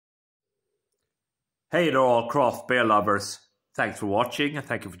Hey there all craft beer lovers. Thanks for watching and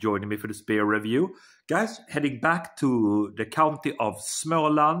thank you for joining me for this beer review. Guys, heading back to the county of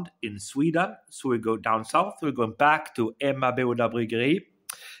Småland in Sweden. So we go down south, we're going back to Emmaboda Bryggeri.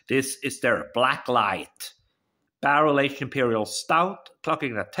 This is their Blacklight barrel-aged Imperial Stout,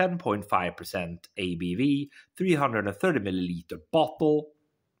 clocking at 10.5% ABV, 330 milliliter bottle.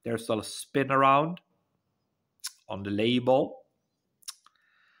 There's a spin around on the label.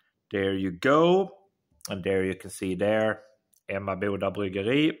 There you go. And there you can see there, Emmaboda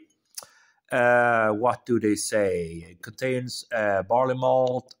Bryggeri. What do they say? It contains barley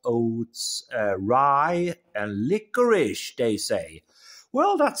malt, oats, rye, and licorice, they say.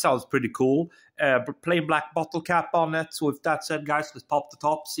 Well, that sounds pretty cool. Plain black bottle cap on it. So with that said, guys, let's pop the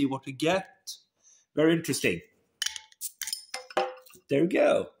top, see what we get. Very interesting. There we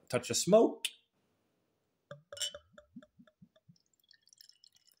go. Touch of smoke.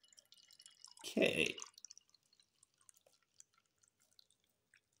 Okay.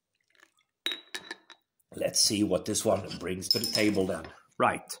 Let's see what this one brings to the table then.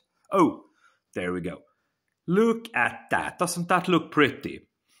 Right. Oh, there we go. Look at that. Doesn't that look pretty?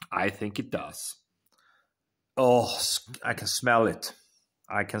 I think it does. Oh, I can smell it.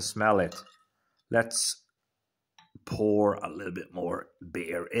 I can smell it. Let's pour a little bit more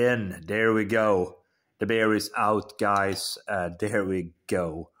beer in. There we go. The beer is out, guys. There we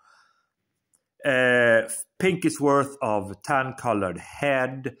go. Pinkish worth of tan-colored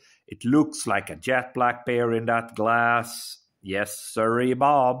head. It looks like a jet black beer in that glass. Yes, sirree,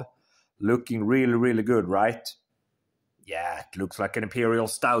 Bob. Looking really, really good, right? Yeah, it looks like an Imperial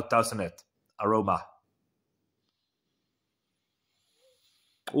Stout, doesn't it? Aroma.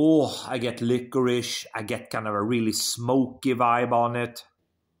 Oh, I get licorice. I get kind of a really smoky vibe on it.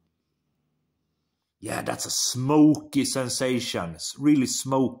 Yeah, that's a smoky sensation. It's really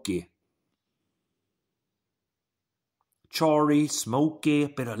smoky. Charry, smoky,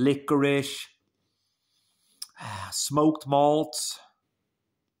 bit of licorice, smoked malts.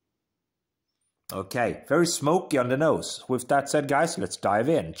 Okay, very smoky on the nose. With that said, guys, let's dive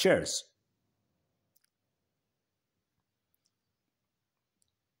in. Cheers.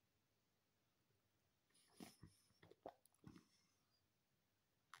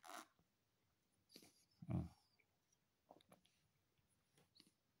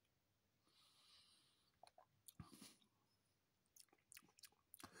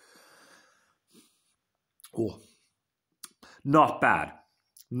 Oh, not bad.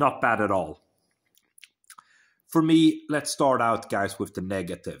 Not bad at all. For me, let's start out, guys, with the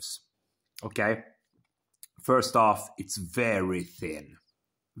negatives. Okay? First off, it's very thin.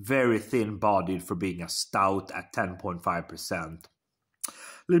 Very thin-bodied for being a stout at 10.5%. A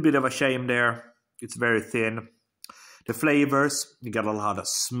little bit of a shame there. It's very thin. The flavors, you got a lot of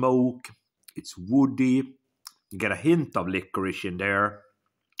smoke. It's woody. You get a hint of licorice in there.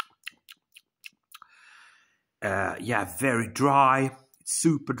 Yeah, very dry. It's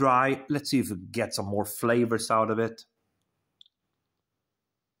super dry. Let's see if we get some more flavors out of it.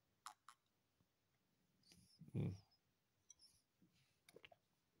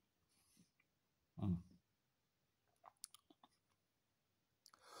 A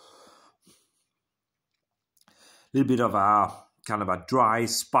little bit of a kind of a dry,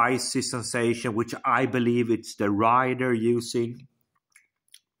 spicy sensation, which I believe it's the rye they're using,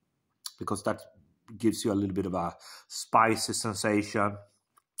 because that gives you a little bit of a spicy sensation.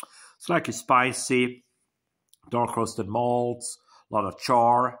 Slightly spicy, dark roasted malts, a lot of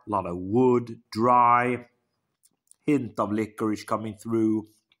char, a lot of wood, dry, hint of licorice coming through.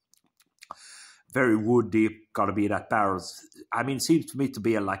 Very woody, gotta be that barrel. I mean, it seems to me to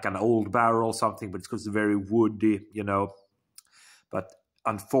be like an old barrel or something, but it's because it's very woody, you know. But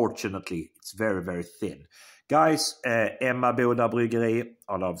unfortunately, it's very, very thin. Guys, Emmaboda Bryggeri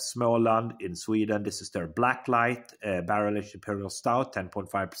out of Småland in Sweden. This is their Blacklight barrel-aged Imperial Stout,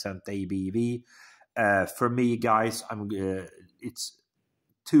 10.5% ABV. For me, guys, it's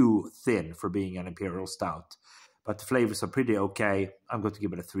too thin for being an Imperial Stout. But the flavors are pretty okay. I'm going to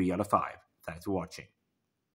give it a 3 out of 5. Thanks for watching.